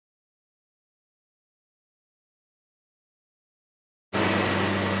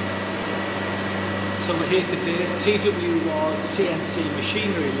So we're here today at TW CNC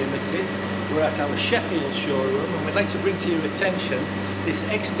Machinery Limited. We're at our Sheffield showroom and we'd like to bring to your attention this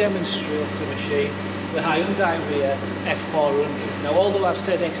ex-demonstrator machine, the Hyundai Wia F400. Now although I've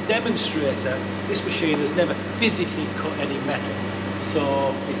said ex-demonstrator, this machine has never physically cut any metal.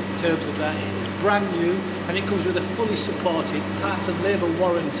 So in terms of that, it is brand new and it comes with a fully supported parts and labour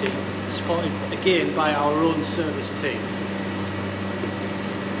warranty, supported again by our own service team.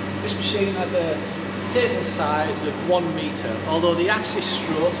 This machine has a table size of 1 metre, although the axis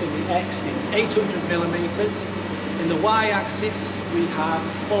strokes in the X is 800mm. In the Y axis we have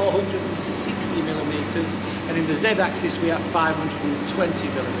 460mm and in the Z axis we have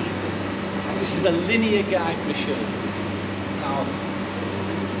 520mm. This is a linear guide machine. Now,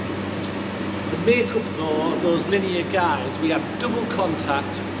 the makeup though of those linear guides, we have double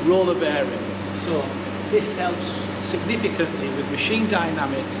contact roller bearings. So this helps significantly with machine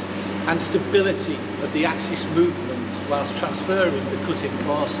dynamics and stability of the axis movements whilst transferring the cutting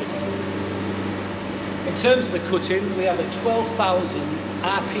forces. In terms of the cutting, we have a 12,000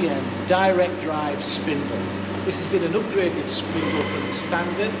 RPM direct drive spindle. This has been an upgraded spindle from the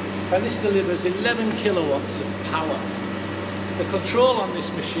standard and this delivers 11 kilowatts of power. The control on this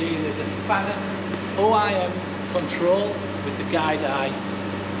machine is a Fanuc OIM control with the guide eye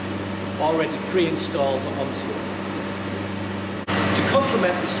already pre-installed onto it. To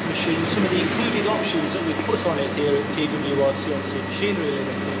complement this machine, some of the included options that we've put on it here at TW CNC Machinery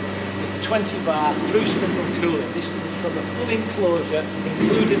Limited is the 20-bar through spindle cooling. This comes from a full enclosure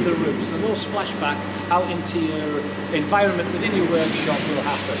including the roof, so no splashback out into your environment within your workshop will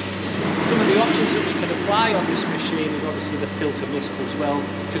happen. Some of the options that we can apply on this machine is obviously the filter mist as well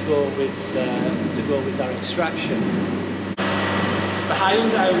to go with our extraction. The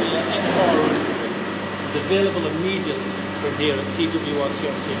Hyundai Wia F400 is available immediately from here at TW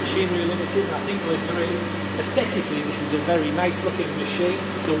CNC Machinery Limited, and I think we'll agree aesthetically this is a very nice looking machine.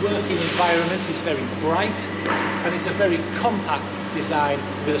 The working environment is very bright and it's a very compact design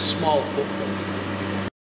with a small footprint.